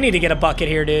of it. We need to get a bucket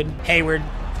here, dude. Hayward.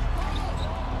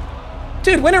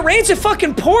 Dude, when it rains, it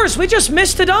fucking pours. We just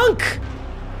missed a dunk.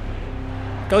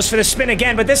 Goes for the spin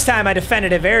again, but this time I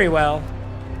defended it very well.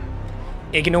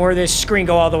 Ignore this screen,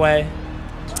 go all the way.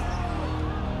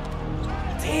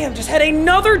 Damn, just had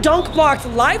another dunk blocked.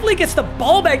 Lively gets the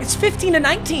ball back. It's 15 to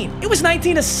 19. It was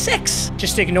 19 to 6.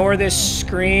 Just ignore this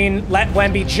screen. Let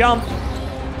Wemby jump.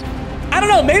 I don't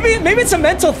know, maybe it's a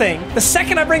mental thing. The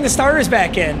second I bring the starters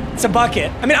back in, it's a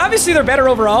bucket. I mean, obviously they're better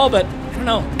overall, but I don't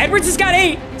know. Edwards has got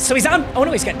 8, so he's on, oh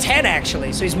no, he's got 10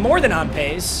 actually, so he's more than on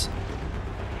pace.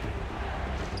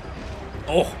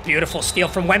 Oh, beautiful steal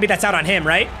from Wemby. That's out on him,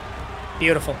 right?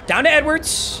 Beautiful. Down to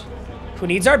Edwards, who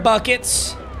needs our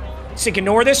buckets. So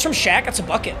ignore this from Shaq. That's a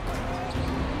bucket.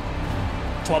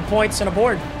 12 points and a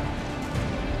board.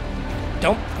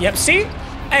 Don't. Yep. See.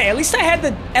 Hey, at least I had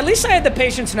the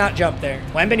patience to not jump there.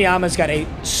 Wembanyama's got a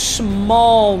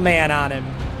small man on him.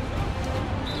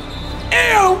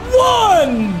 And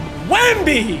one.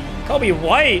 Wemby. Kobe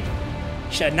White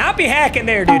should not be hacking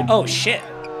there, dude. Oh shit.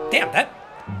 Damn that.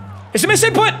 It's a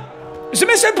misinput. It's a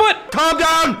misinput. Calm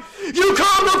down. You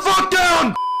calm the fuck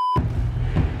down.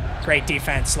 Great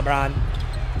defense, LeBron.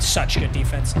 Such good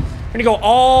defense. We're gonna go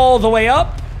all the way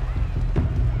up.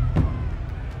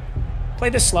 Play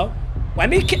this slow.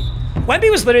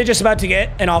 Wemby was literally just about to get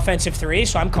an offensive 3,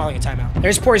 so I'm calling a timeout.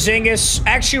 There's Porzingis.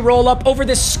 Actually roll up over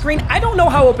this screen. I don't know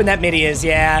how open that midi is.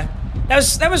 Yeah,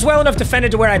 that was well enough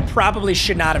defended to where I probably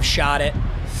should not have shot it.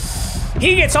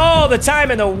 He gets all the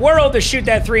time in the world to shoot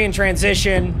that 3 in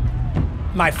transition.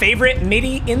 My favorite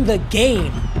midi in the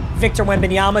game. Victor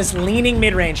Wembanyama's leaning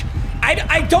mid-range.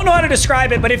 I don't know how to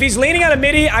describe it, but if he's leaning on a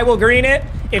midi, I will green it.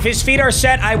 If his feet are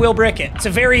set, I will brick it.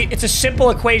 It's a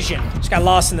simple equation. Just got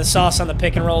lost in the sauce on the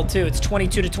pick and roll too. It's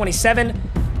 22 to 27.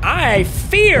 I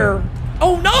fear,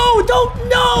 oh no, don't,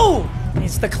 no!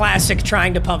 It's the classic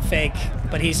trying to pump fake,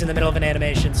 but he's in the middle of an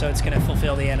animation, so it's gonna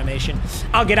fulfill the animation.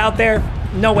 I'll get out there.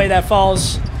 No way that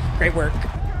falls. Great work.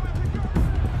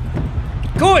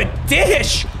 Good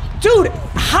dish. Dude,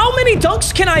 how many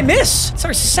dunks can I miss? It's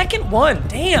our second one.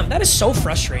 Damn, that is so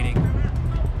frustrating.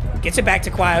 Gets it back to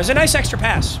Kawhi. It was a nice extra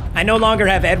pass. I no longer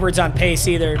have Edwards on pace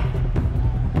either.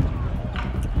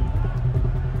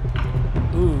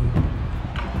 Ooh.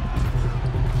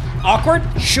 Awkward?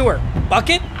 Sure.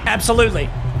 Bucket? Absolutely.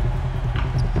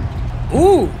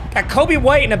 Ooh, got Kobe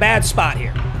White in a bad spot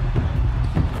here.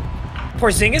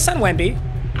 Porzingis on Wemby.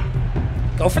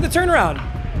 Go for the turnaround.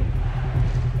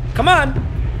 Come on.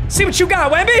 See what you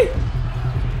got, Wemby.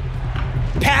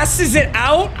 Passes it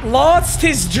out, lost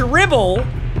his dribble,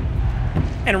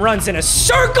 and runs in a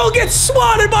circle, gets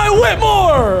swatted by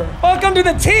Whitmore. Welcome to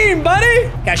the team, buddy.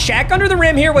 Got Shaq under the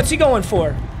rim here. What's he going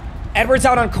for? Edwards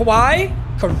out on Kawhi.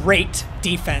 Great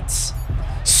defense.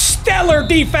 Stellar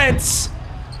defense.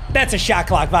 That's a shot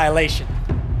clock violation.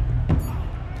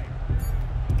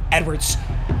 Edwards.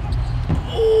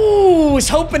 Ooh, was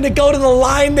hoping to go to the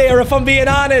line there, if I'm being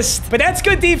honest. But that's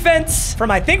good defense from,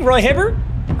 I think, Roy Hibbert.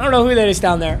 I don't know who that is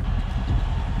down there.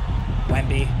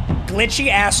 Wemby. Glitchy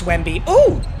ass Wemby.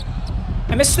 Ooh,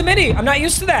 I missed the midi. I'm not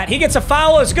used to that. He gets a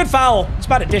foul. It's a good foul. It's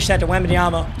about to dish that to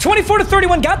Wembanyama. 24 to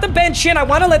 31. Got the bench in. I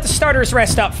want to let the starters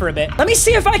rest up for a bit. Let me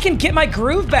see if I can get my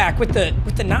groove back with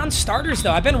the non-starters,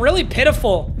 though. I've been really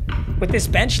pitiful with this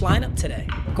bench lineup today.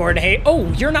 Gordon Hayward.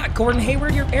 Oh, you're not Gordon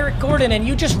Hayward. You're Eric Gordon, and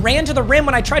you just ran to the rim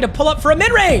when I tried to pull up for a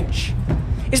mid-range.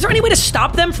 Is there any way to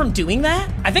stop them from doing that?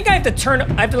 I think I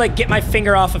have to like get my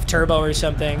finger off of turbo or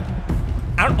something.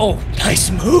 Oh, nice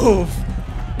move.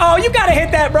 Oh, you gotta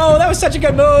hit that, bro. That was such a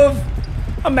good move.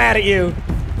 I'm mad at you.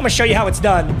 I'm gonna show you how it's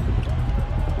done.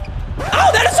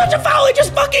 Oh, that is such a foul. He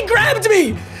just fucking grabbed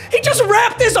me. He just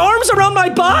wrapped his arms around my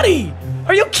body.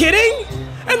 Are you kidding?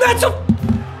 And that's a...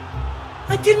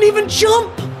 I didn't even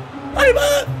jump.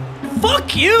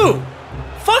 Fuck you.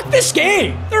 Fuck this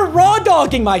game. They're raw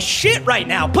dogging my shit right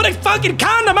now. Put a fucking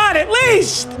condom on at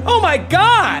least. Oh my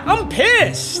God, I'm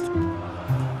pissed.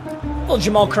 Little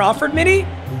Jamal Crawford mini.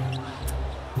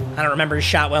 I don't remember his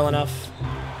shot well enough.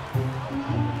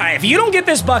 All right, if you don't get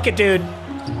this bucket, dude.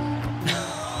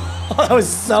 That was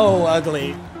so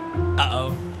ugly.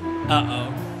 Uh-oh.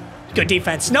 Uh-oh. Good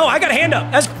defense. No, I got a hand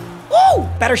up. That's... Woo!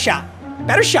 Better shot.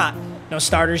 Better shot. No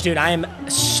starters, dude. I am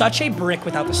such a brick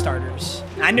without the starters.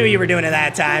 I knew you were doing it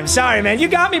that time. Sorry, man. You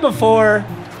got me before.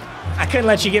 I couldn't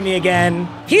let you get me again.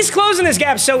 He's closing this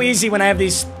gap so easy when I have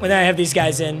these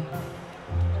guys in.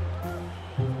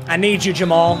 I need you,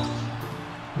 Jamal.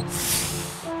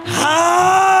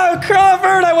 Ah,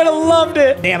 Crawford, I would have loved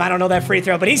it. Damn, I don't know that free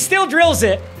throw, but he still drills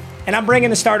it. And I'm bringing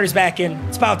the starters back in.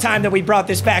 It's about time that we brought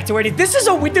this back to where this is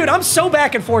a... Dude, I'm so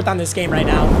back and forth on this game right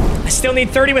now. I still need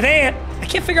 30 with Ant. I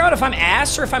can't figure out if I'm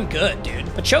ass or if I'm good,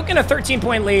 dude. But choking a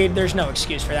 13-point lead, there's no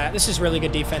excuse for that. This is really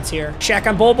good defense here. Shaq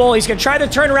on Bol. He's going to try the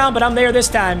turnaround, but I'm there this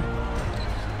time.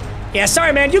 Yeah,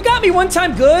 sorry, man. You got me one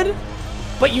time good,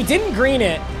 but you didn't green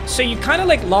it. So you kind of,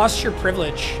 like, lost your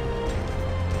privilege.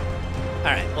 All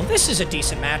right. Well, this is a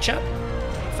decent matchup,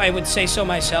 if I would say so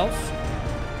myself.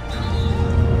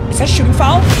 Is that shooting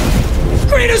foul?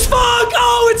 Green as fuck!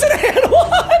 Oh, it's an and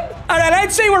one! All right,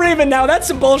 I'd say we're even now. That's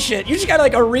some bullshit. You just got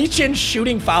like a reach-in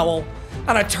shooting foul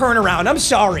on a turnaround. I'm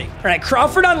sorry. All right,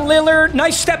 Crawford on Lillard.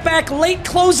 Nice step back, late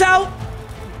closeout.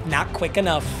 Not quick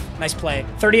enough. Nice play.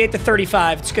 38 to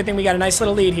 35. It's a good thing we got a nice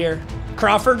little lead here.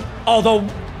 Crawford. Although,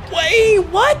 wait,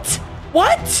 what?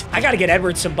 What? I got to get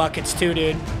Edwards some buckets too,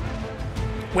 dude.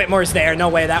 Whitmore's there. No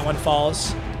way that one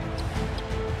falls.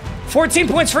 14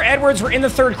 points for Edwards. We're in the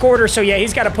third quarter, so yeah,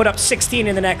 he's got to put up 16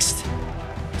 in the next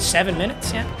 7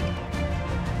 minutes, yeah.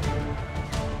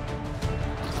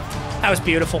 That was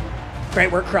beautiful.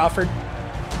 Great work, Crawford.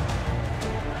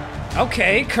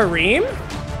 Okay, Kareem.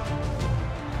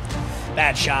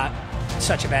 Bad shot.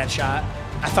 Such a bad shot.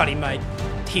 I thought he might.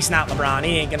 He's not LeBron.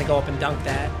 He ain't gonna go up and dunk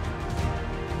that.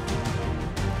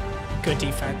 Good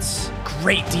defense.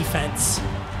 Great defense.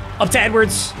 Up to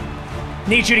Edwards.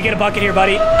 Need you to get a bucket here,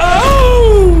 buddy.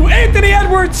 Oh! Anthony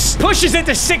Edwards pushes it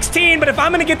to 16, but if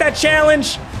I'm gonna get that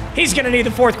challenge, he's gonna need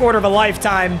the fourth quarter of a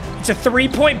lifetime. It's a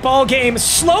 3-point ball game.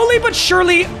 Slowly but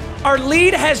surely, our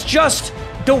lead has just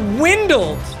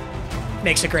dwindled.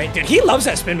 Makes it great. Dude, he loves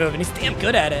that spin move, and he's damn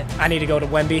good at it. I need to go to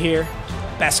Wemby here.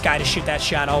 Best guy to shoot that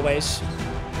shot always.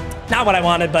 Not what I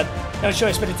wanted, but no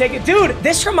choice but to take it. Dude,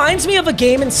 this reminds me of a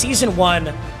game in Season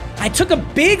 1. I took a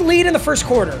big lead in the first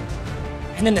quarter.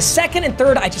 And then the second and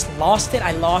third, I just lost it.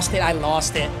 I lost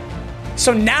it.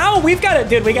 So now we've got to,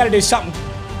 dude, we got to do something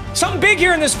big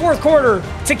here in this fourth quarter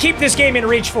to keep this game in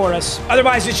reach for us.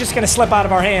 Otherwise, it's just going to slip out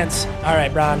of our hands. All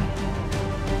right, Bron.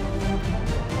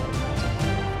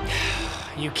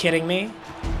 You kidding me?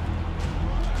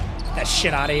 Get that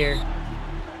shit out of here.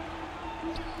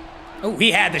 Oh,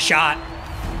 he had the shot.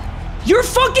 You're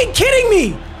fucking kidding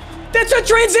me. That's a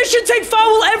transition take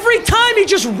foul every time. He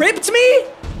just ripped me.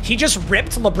 He just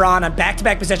ripped LeBron on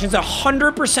back-to-back possessions.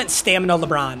 100% stamina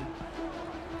LeBron.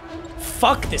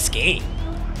 Fuck this game.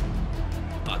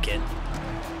 Bucket.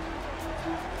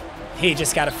 He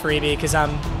just got a freebie because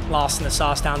I'm lost in the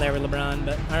sauce down there with LeBron,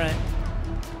 but all right.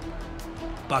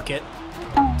 Bucket.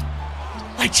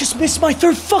 I just missed my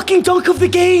third fucking dunk of the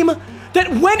game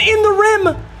that went in the rim.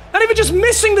 Not even just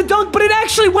missing the dunk, but it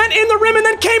actually went in the rim and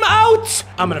then came out.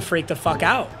 I'm gonna freak the fuck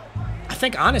out. I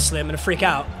think, honestly, I'm gonna freak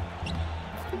out.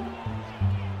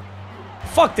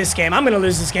 Fuck this game. I'm gonna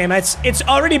lose this game. It's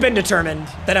already been determined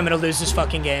that I'm gonna lose this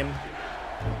fucking game.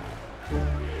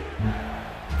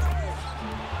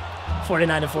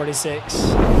 49 to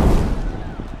 46.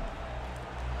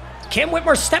 Cam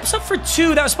Whitmore steps up for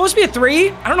 2. That was supposed to be a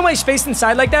 3. I don't know why he's spaced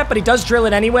inside like that, but he does drill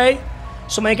it anyway.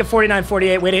 So make it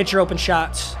 49-48. Way to hit your open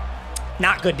shots.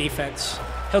 Not good defense.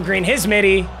 He'll green his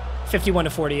midi. 51 to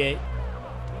 48.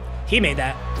 He made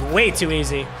that way too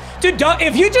easy. Dude,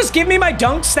 if you just give me my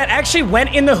dunks that actually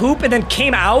went in the hoop and then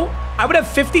came out, I would have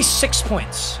 56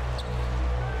 points.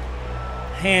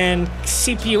 And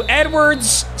CPU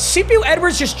Edwards. CPU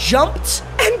Edwards just jumped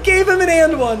and gave him an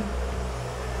and one.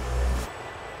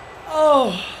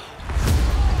 Oh.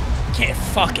 Get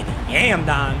fucking yammed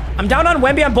on. I'm down on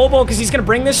Wemby on Bobo because he's going to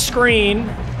bring this screen.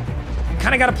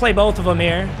 Kind of got to play both of them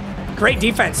here. Great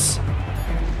defense.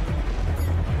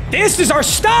 This is our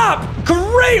stop.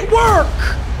 Great work.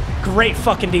 Great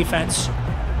fucking defense.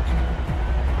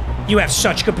 You have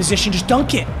such good position. Just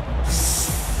dunk it.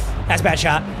 That's a bad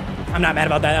shot. I'm not mad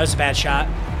about that. That was a bad shot.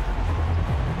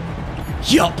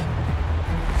 Yup.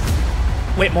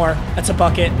 Whitmore. That's a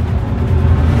bucket.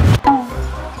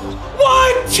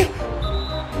 What?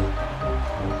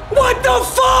 What the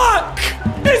fuck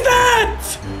is that?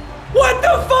 What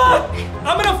the fuck?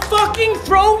 I'm gonna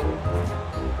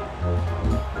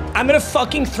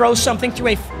fucking throw something through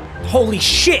a... Holy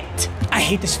shit. I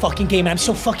hate this fucking game and I'm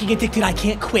so fucking addicted I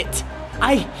can't quit.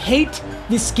 I hate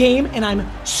this game and I'm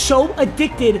so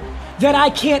addicted that I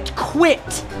can't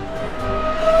quit.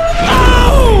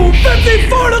 Oh!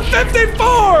 54 to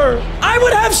 54! I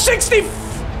would have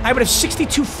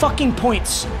 62 fucking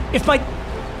points if my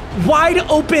wide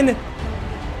open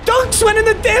dunks went in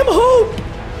the damn hoop.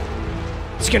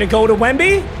 It's gonna go to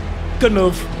Wemby. Good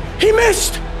move. He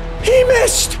missed. He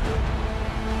missed.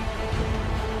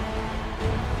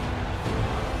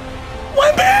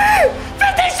 Wemby!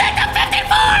 56 to 54!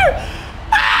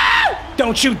 Ah!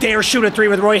 Don't you dare shoot a three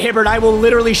with Roy Hibbert. I will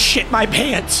literally shit my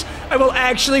pants. I will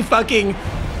actually fucking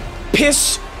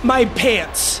piss my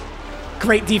pants.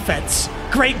 Great defense.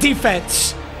 Great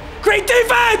defense. Great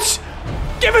defense!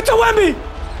 Give it to Wemby!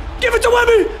 Give it to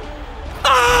Wemby!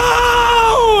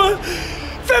 Oh!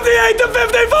 58 to 54!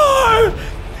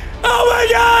 Oh my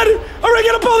God! Are we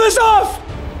gonna pull this off?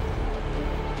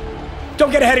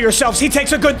 Don't get ahead of yourselves. He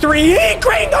takes a good three. He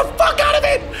greened the fuck out of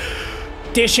it!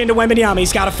 Dish into Wembanyama.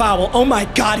 He's got a foul. Oh my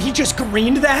God, he just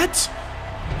greened that?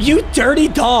 You dirty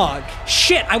dog.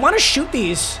 Shit, I want to shoot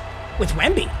these with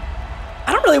Wemby.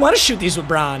 I don't really want to shoot these with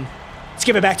Bron. Let's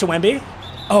give it back to Wemby.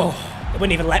 Oh, it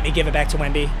wouldn't even let me give it back to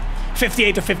Wemby.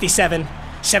 58 to 57.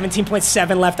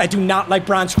 17.7 left. I do not like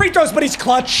Bron's free throws, but he's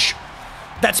clutch.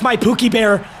 That's my Pookie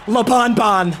Bear,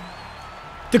 LeBon,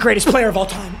 the greatest player of all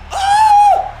time. Oh!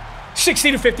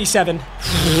 60 to 57.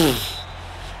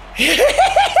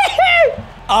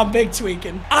 I'm big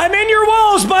tweaking. I'm in your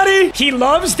walls, buddy. He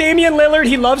loves Damian Lillard.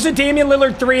 He loves a Damian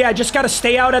Lillard three. I just got to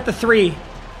stay out at the three.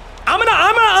 I'm gonna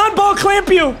on-ball clamp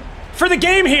you for the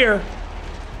game here.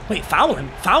 Wait, foul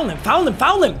him, foul him, foul him,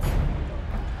 foul him.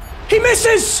 He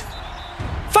misses.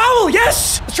 Foul,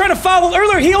 yes. I was trying to foul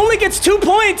earlier. He only gets 2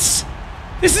 points.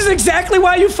 This is exactly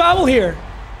why you foul here.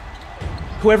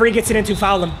 Whoever he gets it into,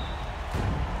 foul him.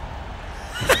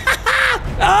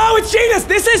 Oh, it's genius.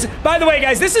 This is, by the way,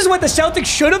 guys, this is what the Celtics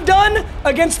should have done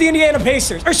against the Indiana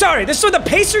Pacers. Or sorry, this is what the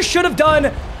Pacers should have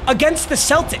done against the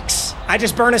Celtics. I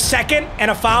just burn a second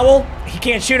and a foul. He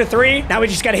can't shoot a three. Now we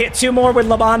just got to hit 2 more with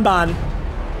LeBon.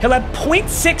 He'll have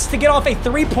 0.6 to get off a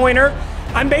three-pointer.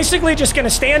 I'm basically just going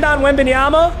to stand on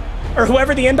Wembanyama or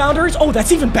whoever the inbounder is. Oh,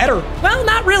 that's even better. Well,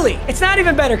 not really. It's not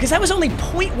even better because that was only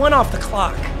 0.1 off the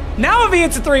clock. Now if he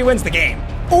hits a three, he wins the game.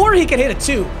 Or he could hit a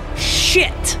two.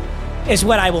 Shit is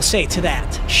what I will say to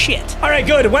that. Shit. All right,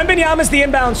 good. Wembanyama's the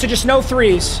inbound, so just no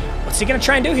threes. What's he going to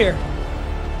try and do here?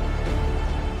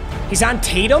 He's on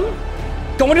Tatum.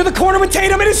 Going to the corner with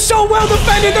Tatum. It is so well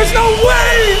defended. There's no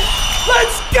way.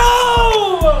 Let's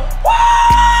go.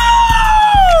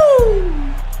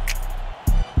 Woo!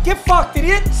 Get fucked,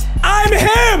 idiot. I'm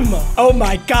him. Oh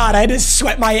my God, I just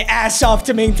sweat my ass off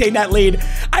to maintain that lead.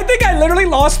 I think I literally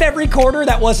lost every quarter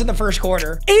that wasn't the first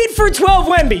quarter. 8 for 12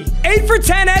 Wemby. 8 for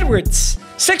 10 Edwards.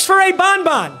 6 for 8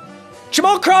 Bon.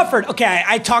 Jamal Crawford. Okay,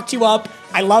 I talked you up.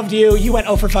 I loved you. You went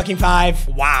 0 for fucking 5.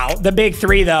 Wow. The big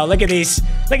three, though. Look at these.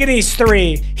 Look at these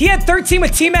three. He had 13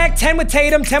 with T-Mac, 10 with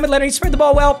Tatum, 10 with Leonard. He spread the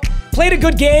ball well. Played a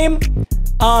good game.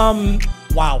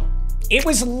 Wow. It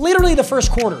was literally the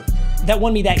first quarter that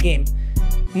won me that game.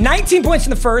 19 points in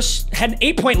the first. Had an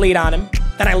 8-point lead on him.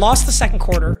 Then I lost the second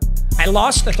quarter. I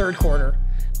lost the third quarter.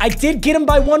 I did get him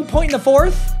by 1 point in the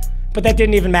fourth. But that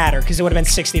didn't even matter because it would have been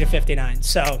 60 to 59.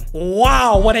 So,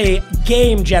 wow, what a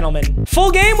game, gentlemen.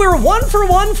 Full game, we were 1 for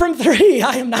 1 from 3.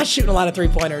 I am not shooting a lot of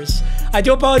three-pointers. I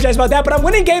do apologize about that, but I'm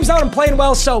winning games out and playing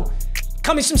well, so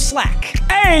cut me some slack.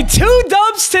 Hey, 2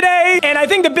 dubs today. And I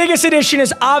think the biggest addition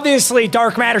is obviously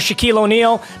Dark Matter Shaquille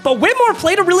O'Neal. But Whitmore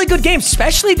played a really good game,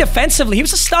 especially defensively. He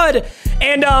was a stud.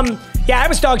 And, yeah, I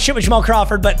was dog shit with Jamal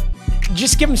Crawford, but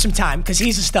just give him some time because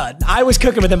he's a stud. I was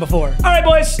cooking with him before. All right,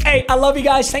 boys. Hey, I love you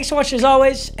guys. Thanks so much as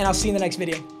always, and I'll see you in the next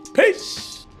video. Peace.